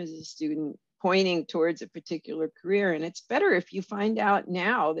time as a student pointing towards a particular career. And it's better if you find out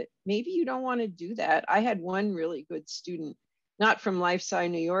now that maybe you don't want to do that. I had one really good student, not from Life Sci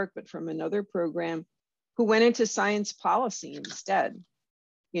New York, but from another program, who went into science policy instead,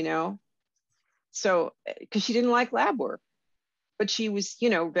 you know? So, because she didn't like lab work. but she was,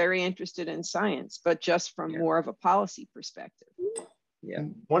 very interested in science, but just from more of a policy perspective. Yeah.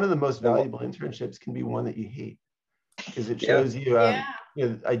 And one of the most valuable internships can be one that you hate, because it shows you,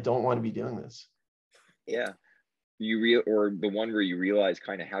 I don't want to be doing this. Yeah. Or the one where you realize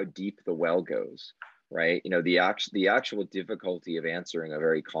kind of how deep the well goes, right? The actual difficulty of answering a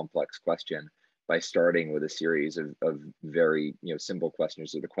very complex question by starting with a series of very, simple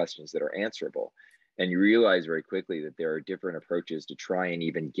questions, or the questions that are answerable. And you realize very quickly that there are different approaches to try and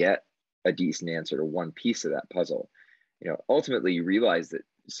even get a decent answer to one piece of that puzzle. Ultimately you realize that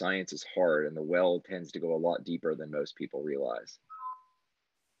science is hard, and the well tends to go a lot deeper than most people realize.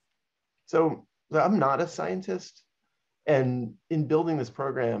 So I'm not a scientist. And in building this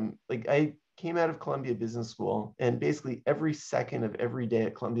program, like, I came out of Columbia Business School, and basically every second of every day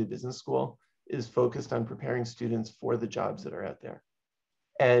at Columbia Business School is focused on preparing students for the jobs that are out there.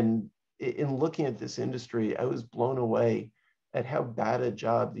 And in looking at this industry, I was blown away at how bad a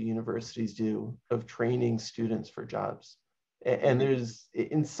job the universities do of training students for jobs. And there's,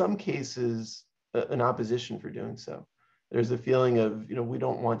 in some cases, an opposition for doing so. There's a feeling of, we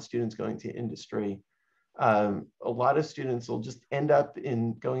don't want students going to industry. A lot of students will just end up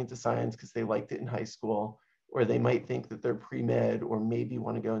in going into science because they liked it in high school, or they might think that they're pre-med or maybe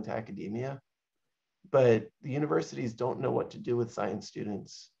want to go into academia. But the universities don't know what to do with science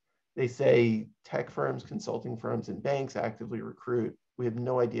students. They say tech firms, consulting firms, and banks actively recruit. We have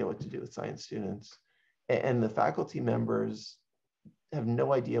no idea what to do with science students. And the faculty members have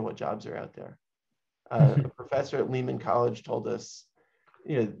no idea what jobs are out there. A professor at Lehman College told us,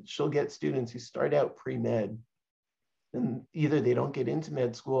 she'll get students who start out pre-med, and either they don't get into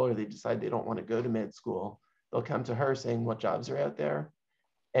med school or they decide they don't want to go to med school. They'll come to her saying what jobs are out there.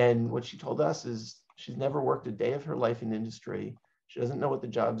 And what she told us is she's never worked a day of her life in industry. She doesn't know what the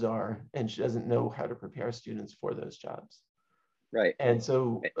jobs are, and she doesn't know how to prepare students for those jobs. Right. And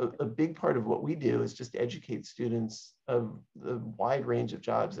so a big part of what we do is just educate students of the wide range of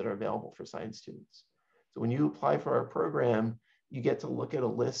jobs that are available for science students. So when you apply for our program, you get to look at a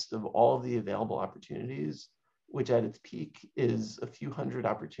list of all of the available opportunities, which at its peak is a few hundred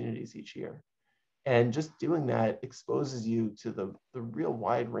opportunities each year. And just doing that exposes you to the real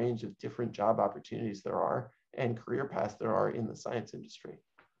wide range of different job opportunities there are and career paths there are in the science industry.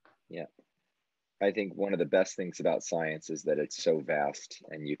 Yeah. I think one of the best things about science is that it's so vast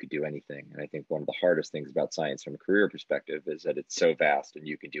and you could do anything. And I think one of the hardest things about science from a career perspective is that it's so vast and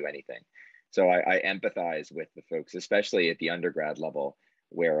you can do anything. So I empathize with the folks, especially at the undergrad level,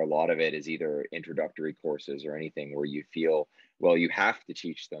 where a lot of it is either introductory courses or anything where you feel, well, you have to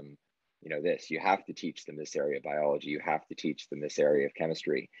teach them, you have to teach them this area of biology, you have to teach them this area of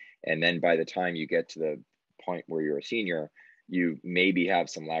chemistry. And then by the time you get to the point where you're a senior, you maybe have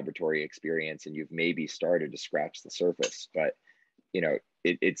some laboratory experience and you've maybe started to scratch the surface, but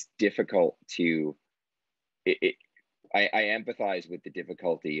it's difficult to, I empathize with the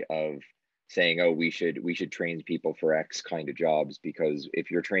difficulty of saying, oh, we should train people for X kind of jobs, because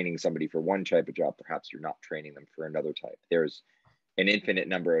if you're training somebody for one type of job, perhaps you're not training them for another type. There's an infinite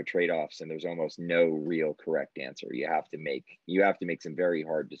number of trade-offs, and there's almost no real correct answer. You have to make some very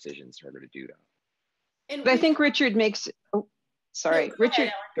hard decisions in order to do that. But I think Richard makes,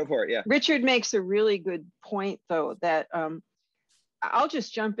 Richard, go for it. Yeah. Richard makes a really good point, though, that I'll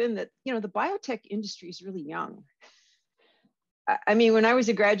just jump in that, the biotech industry is really young. I mean, when I was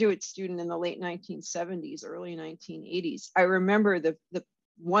a graduate student in the late 1970s, early 1980s, I remember the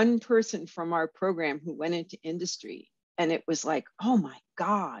one person from our program who went into industry, and it was like, oh my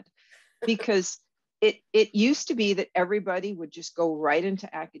God, because it used to be that everybody would just go right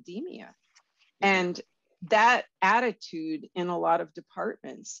into academia. And that attitude in a lot of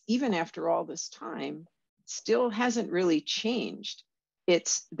departments, even after all this time, still hasn't really changed.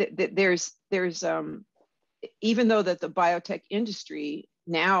 It's there's even though that the biotech industry,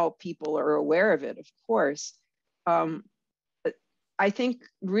 now people are aware of it, of course, I think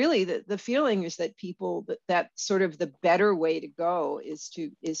really the feeling is that people, that sort of the better way to go is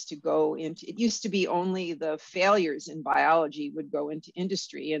to go into, it used to be only the failures in biology would go into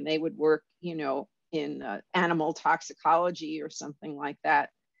industry and they would work, in animal toxicology or something like that,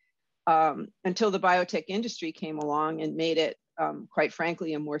 until the biotech industry came along and made it, quite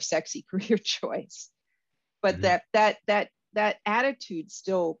frankly, a more sexy career choice. But that attitude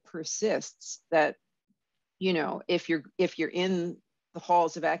still persists, that, if you're in the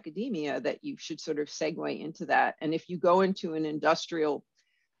halls of academia, that you should sort of segue into that. And if you go into an industrial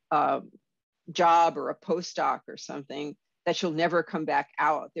job or a postdoc or something, that you'll never come back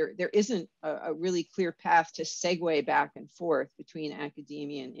out. There isn't a really clear path to segue back and forth between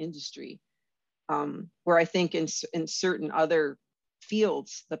academia and industry, where I think in certain other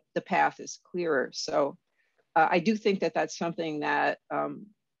fields, the path is clearer. So I do think that that's something that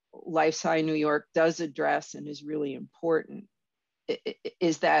Life Sci New York does address and is really important,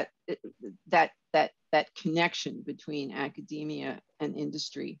 is that connection between academia and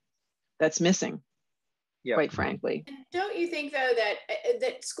industry that's missing, quite frankly. And don't you think, though,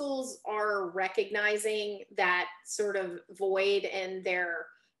 that schools are recognizing that sort of void in their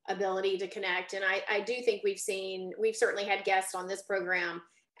ability to connect? And I do think we've certainly had guests on this program,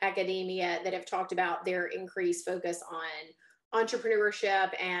 academia, that have talked about their increased focus on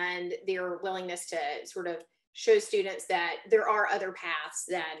entrepreneurship and their willingness to sort of show students that there are other paths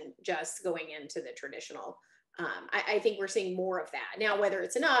than just going into the traditional. I think we're seeing more of that. Now, whether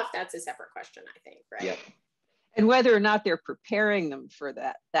it's enough, that's a separate question, I think, right? Yeah. And whether or not they're preparing them for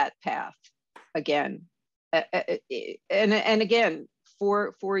that path again. And again,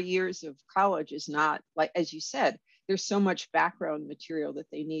 4 years of college is not, like, as you said, there's so much background material that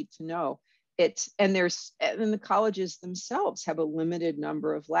they need to know. And the colleges themselves have a limited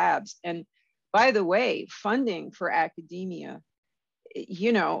number of labs. And by the way, funding for academia,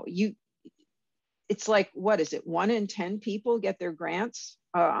 it's like, what is it? 1 in 10 people get their grants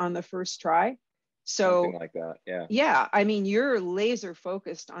on the first try. So something like that, yeah. Yeah, I mean, you're laser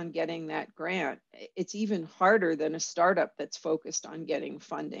focused on getting that grant. It's even harder than a startup that's focused on getting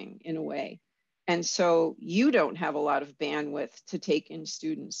funding in a way. And so you don't have a lot of bandwidth to take in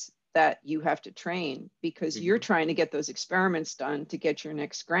students that you have to train, because you're trying to get those experiments done to get your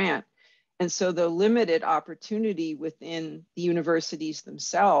next grant. And so the limited opportunity within the universities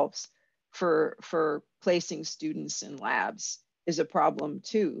themselves for placing students in labs is a problem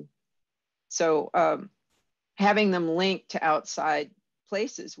too. So having them linked to outside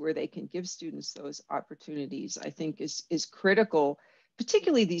places where they can give students those opportunities, I think is critical,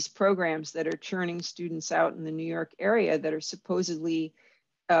 particularly these programs that are churning students out in the New York area that are supposedly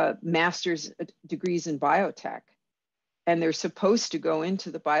master's degrees in biotech, and they're supposed to go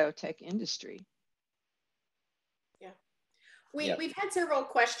into the biotech industry. Yeah, we've had several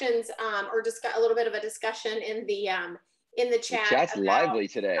questions or just got a little bit of a discussion in the chat. The chat's lively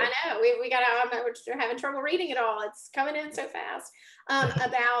today. I know we're having trouble reading it all. It's coming in so fast.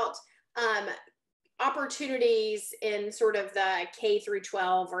 About opportunities in sort of the K through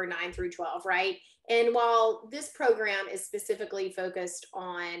 12 or 9 through 12, right? And while this program is specifically focused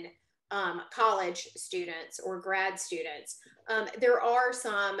on college students or grad students, there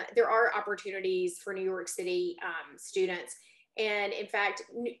are opportunities for New York City students. And in fact,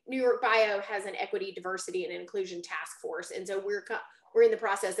 NewYorkBIO has an equity, diversity, and inclusion task force. And so we're in the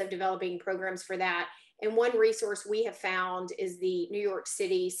process of developing programs for that. And one resource we have found is the New York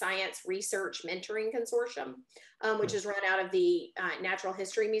City Science Research Mentoring Consortium, which is run out of the Natural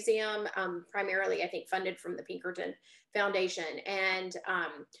History Museum, primarily, I think, funded from the Pinkerton Foundation, and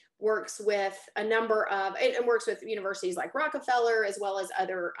works with a number of, and works with universities like Rockefeller, as well as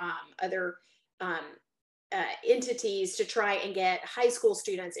other entities to try and get high school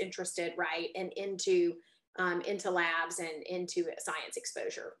students interested, right, and into labs and into science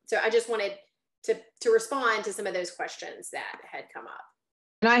exposure. So I just wanted to respond to some of those questions that had come up.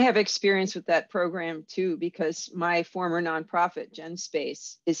 And I have experience with that program too, because my former nonprofit,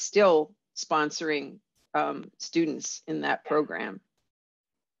 GenSpace, is still sponsoring students in that program.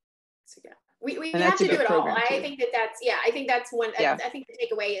 So yeah, we have to do it all. I think that's one. Yeah. I think the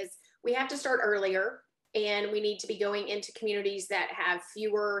takeaway is we have to start earlier, and we need to be going into communities that have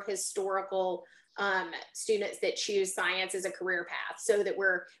fewer historical students that choose science as a career path, so that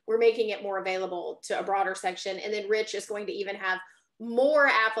we're making it more available to a broader section. And then Rich is going to even have more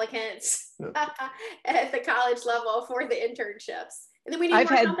applicants at the college level for the internships. And then we need more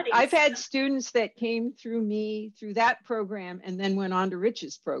companies. I've had students that came through me through that program and then went on to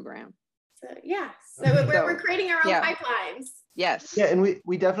Rich's program. So yeah, so we're creating our own pipelines. Yes. Yeah, and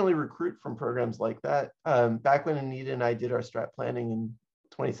we definitely recruit from programs like that. Back when Anita and I did our strat planning in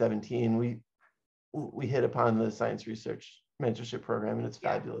 2017, we hit upon the Science Research Mentorship Program, and it's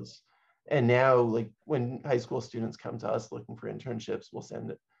fabulous. And now, like, when high school students come to us looking for internships, we'll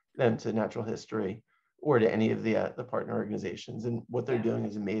send them to Natural History or to any of the partner organizations. And what they're doing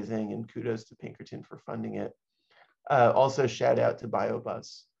is amazing, and kudos to Pinkerton for funding it. Also, shout out to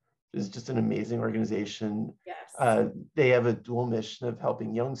BioBus. It's just an amazing organization. Yes. They have a dual mission of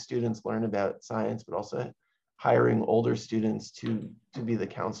helping young students learn about science, but also hiring older students to be the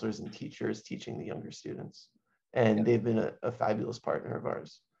counselors and teachers teaching the younger students. And they've been a fabulous partner of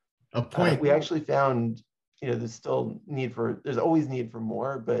ours. A point. We actually found, there's always need for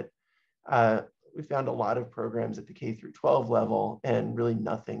more, but we found a lot of programs at the K through 12 level and really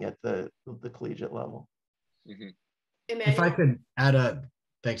nothing at the collegiate level. Mm-hmm. if I could add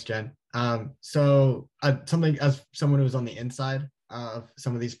thanks, Jen. Something, as someone who was on the inside of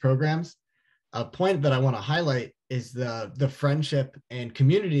some of these programs, a point that I want to highlight is the friendship and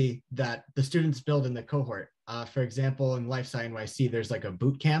community that the students build in the cohort. For example, in LifeSci NYC, there's like a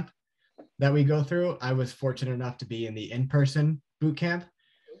boot camp that we go through. I was fortunate enough to be in the in-person boot camp.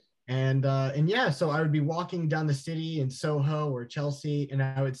 And yeah, so I would be walking down the city in Soho or Chelsea, and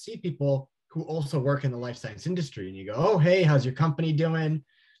I would see people who also work in the life science industry. And you go, oh, hey, how's your company doing?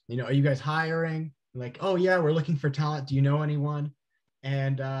 You know, are you guys hiring? Like, oh yeah, we're looking for talent. Do you know anyone?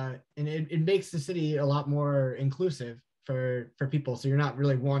 And it makes the city a lot more inclusive for people. So you're not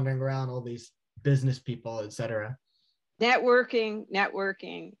really wandering around all these business people, et cetera. Networking,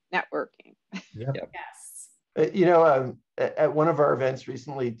 networking, networking. Yep. Yes. You know, at one of our events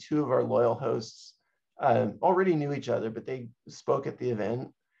recently, two of our loyal hosts already knew each other, but they spoke at the event,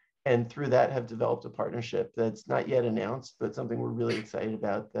 and through that have developed a partnership that's not yet announced, but something we're really excited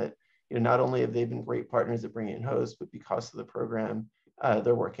about. That, you know, not only have they been great partners at bringing in hosts, but because of the program,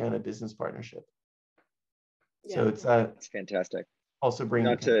 they're working on a business partnership. Yeah. So it's fantastic. Also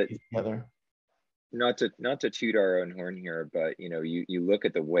bringing together. Not to toot our own horn here, but you know, you look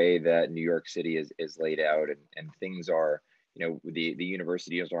at the way that New York City is laid out, and things are, you know, the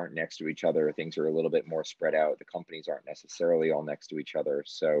universities aren't next to each other. Things are a little bit more spread out. The companies aren't necessarily all next to each other.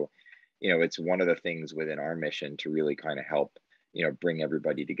 So, you know, it's one of the things within our mission to really kind of help, you know, bring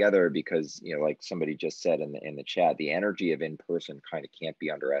everybody together, because, you know, like somebody just said in the chat, the energy of in-person kind of can't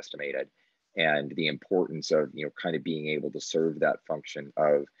be underestimated, and the importance of, you know, kind of being able to serve that function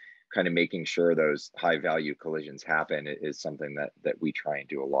of kind of making sure those high value collisions happen is something that we try and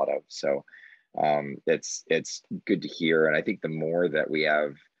do a lot of. So it's good to hear. And I think the more that we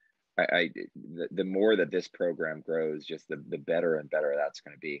have, the more that this program grows, just the better and better that's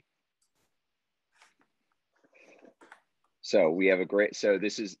going to be. So we have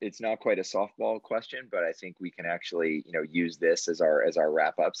it's not quite a softball question, but I think we can actually, you know, use this as our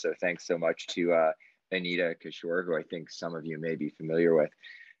wrap up. So thanks so much to Anita Kishore, who I think some of you may be familiar with.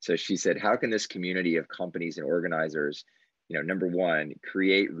 So she said, how can this community of companies and organizers, you know, number one,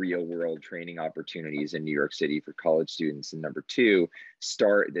 create real world training opportunities in New York City for college students? And number two,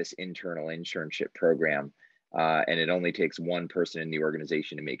 start this internal internship program. And it only takes one person in the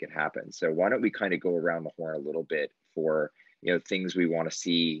organization to make it happen. So why don't we kind of go around the horn a little bit for, you know, things we want to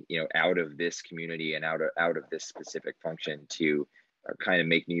see, you know, out of this community and out of this specific function to kind of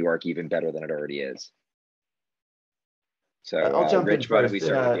make New York even better than it already is. So I'll jump Rich, in why first. don't we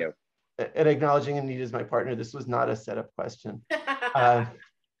start with you? And acknowledging Anita as my partner, this was not a setup question.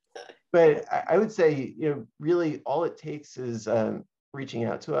 But I would say, you know, really all it takes is reaching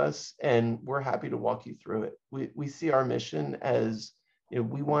out to us, and we're happy to walk you through it. We see our mission as, you know,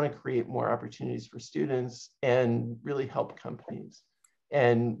 we want to create more opportunities for students and really help companies.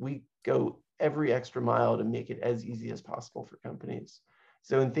 And we go every extra mile to make it as easy as possible for companies.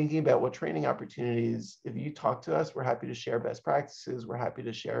 So in thinking about what training opportunities, if you talk to us, we're happy to share best practices. We're happy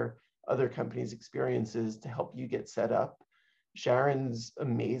to share other companies' experiences to help you get set up. Sharon's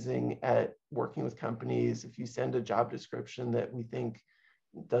amazing at working with companies. If you send a job description that we think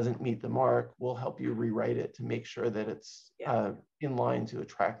doesn't meet the mark, we'll help you rewrite it to make sure that it's in line to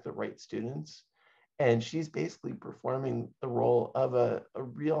attract the right students. And she's basically performing the role of a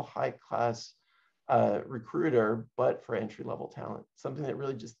real high-class recruiter, but for entry-level talent, something that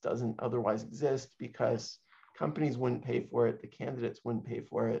really just doesn't otherwise exist because companies wouldn't pay for it, the candidates wouldn't pay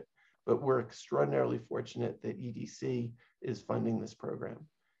for it. But we're extraordinarily fortunate that EDC is funding this program,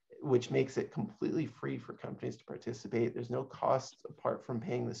 which makes it completely free for companies to participate. There's no cost apart from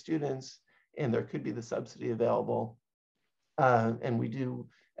paying the students, and there could be the subsidy available. And we do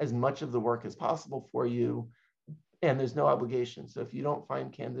as much of the work as possible for you, and there's no obligation. So if you don't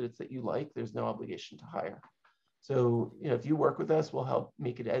find candidates that you like, there's no obligation to hire. So, you know, if you work with us, we'll help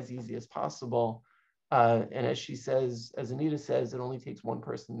make it as easy as possible. And as she says, as Anita says, it only takes one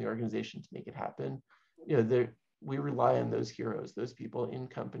person in the organization to make it happen. You know, we rely on those heroes, those people in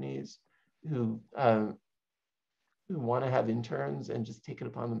companies who want to have interns and just take it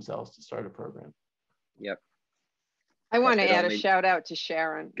upon themselves to start a program. Yep. I want to add a shout out to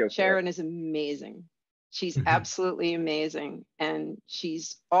Sharon. Sharon is amazing. She's Mhm. absolutely amazing. And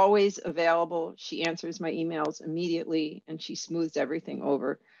she's always available. She answers my emails immediately and she smooths everything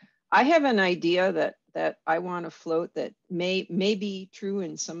over. I have an idea that I want to float that may be true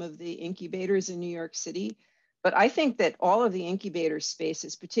in some of the incubators in New York City, but I think that all of the incubator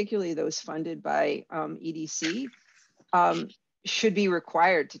spaces, particularly those funded by EDC, should be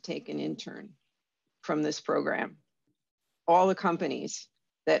required to take an intern from this program. All the companies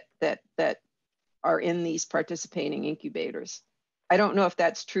that are in these participating incubators. I don't know if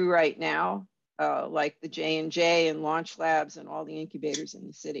that's true right now, like the J&J and Launch Labs and all the incubators in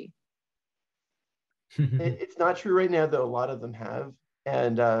the city. It's not true right now, though a lot of them have,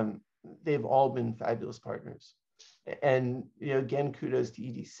 and they've all been fabulous partners. And again, kudos to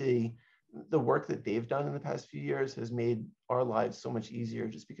EDC. The work that they've done in the past few years has made our lives so much easier,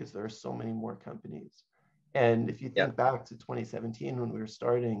 just because there are so many more companies. And if you think back to 2017 when we were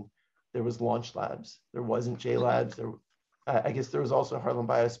starting, there was Launch Labs, there wasn't J Labs, I guess there was also Harlem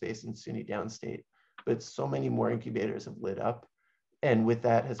Biospace and SUNY Downstate, but so many more incubators have lit up. And with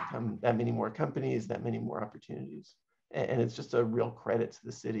that has come that many more companies, that many more opportunities. And it's just a real credit to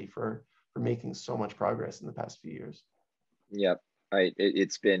the city for making so much progress in the past few years. Yep.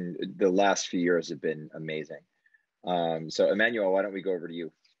 It's been, the last few years have been amazing. So Emmanuel, why don't we go over to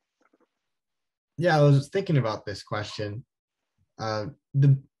you? Yeah, I was thinking about this question.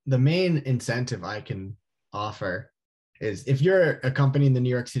 The main incentive I can offer is, if you're a company in the New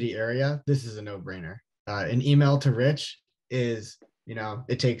York City area, this is a no-brainer. An email to Rich is,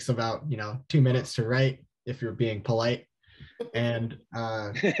 it takes about 2 minutes to write if you're being polite, and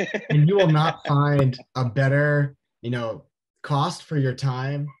you will not find a better cost for your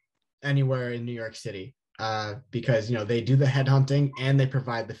time anywhere in New York City, because they do the headhunting and they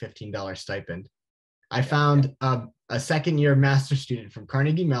provide the $15 stipend. I found a second-year master's student from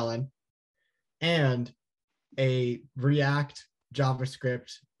Carnegie Mellon and a React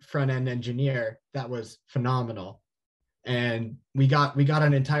JavaScript front-end engineer that was phenomenal. And we got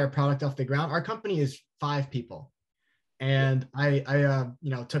an entire product off the ground. Our company is 5 people. And I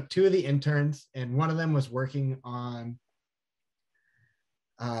took 2 of the interns, and one of them was working on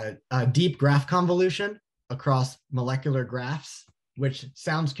a deep graph convolution across molecular graphs, which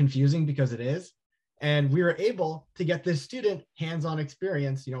sounds confusing because it is. And we were able to get this student hands-on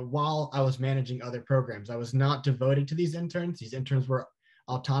experience, while I was managing other programs. I was not devoted to these interns. These interns were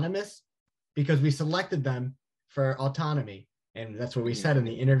autonomous because we selected them for autonomy. And that's what we said in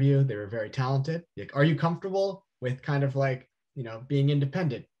the interview. They were very talented. Like, are you comfortable with kind of like, being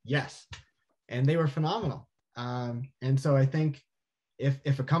independent? Yes. And they were phenomenal. And so I think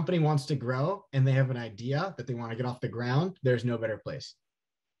if a company wants to grow and they have an idea that they want to get off the ground, there's no better place.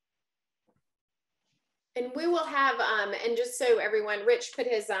 And we will have, and just so everyone, Rich put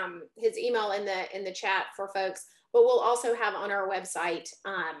his email in the chat for folks, but we'll also have on our website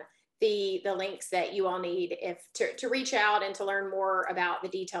the links that you all need to reach out and to learn more about the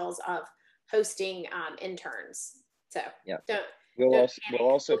details of hosting interns. So we'll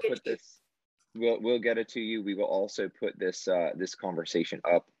also put this. We'll get it to you. We will also put this this conversation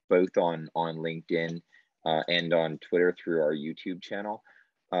up both on LinkedIn and on Twitter through our YouTube channel.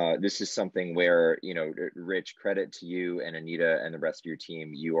 This is something where, Rich, credit to you and Anita and the rest of your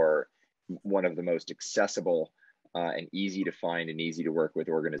team. You are one of the most accessible and easy to find and easy to work with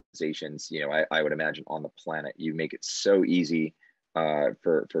organizations, I would imagine, on the planet. You make it so easy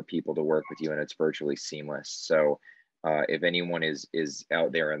for people to work with you, and it's virtually seamless. So if anyone is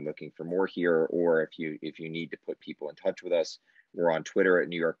out there and looking for more here, or if you need to put people in touch with us, we're on Twitter at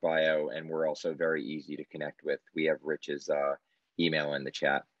NewYorkBIO, and we're also very easy to connect with. We have Rich's email in the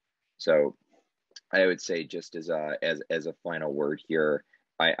chat. So I would say, just as a final word here,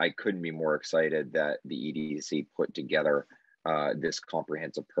 I couldn't be more excited that the EDC put together this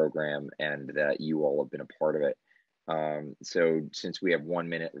comprehensive program and that you all have been a part of it. So since we have 1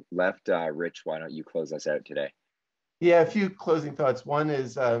 minute left, Rich, why don't you close us out today? Yeah, a few closing thoughts. One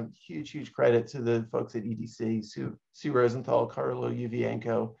is huge credit to the folks at EDC, Sue Rosenthal, Carlo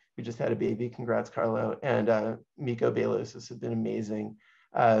Uvienko, who just had a baby. Congrats, Carlo. And Miko Belos have been amazing.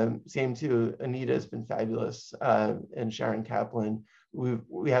 Same to Anita, has been fabulous, and Sharon Kaplan.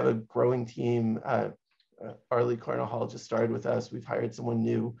 We have a growing team. Arlie Carnahall just started with us. We've hired someone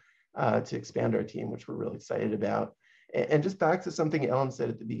new to expand our team, which we're really excited about. And just back to something Ellen said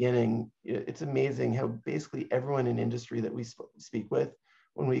at the beginning, it's amazing how basically everyone in industry that we speak with,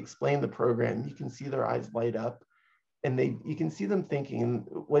 when we explain the program, you can see their eyes light up, and you can see them thinking,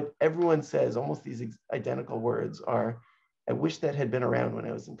 what everyone says, almost these identical words are, I wish that had been around when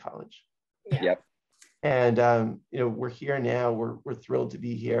I was in college. Yeah. Yep. And we're here now. We're thrilled to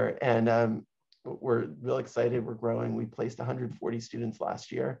be here, and we're real excited. We're growing. We placed 140 students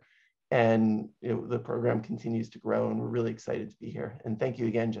last year, and the program continues to grow, and we're really excited to be here. And thank you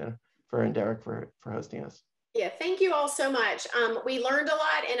again, Jennifer and Derek, for hosting us. Yeah, thank you all so much. We learned a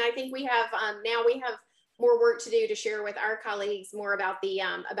lot, and I think we have now we have more work to do to share with our colleagues more about the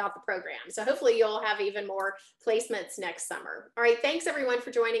program. So hopefully you'll have even more placements next summer. All right, thanks everyone for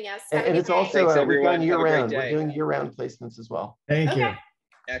joining us. And it's also we're going year-round. We're doing year-round placements as well. Thank you.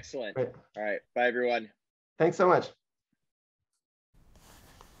 Excellent. Great. All right. Bye, everyone. Thanks so much.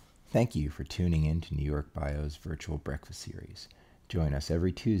 Thank you for tuning in to New York Bio's virtual breakfast series. Join us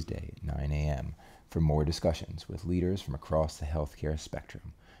every Tuesday at 9 a.m. for more discussions with leaders from across the healthcare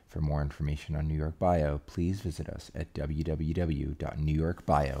spectrum. For more information on New York Bio, please visit us at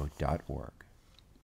www.newyorkbio.org.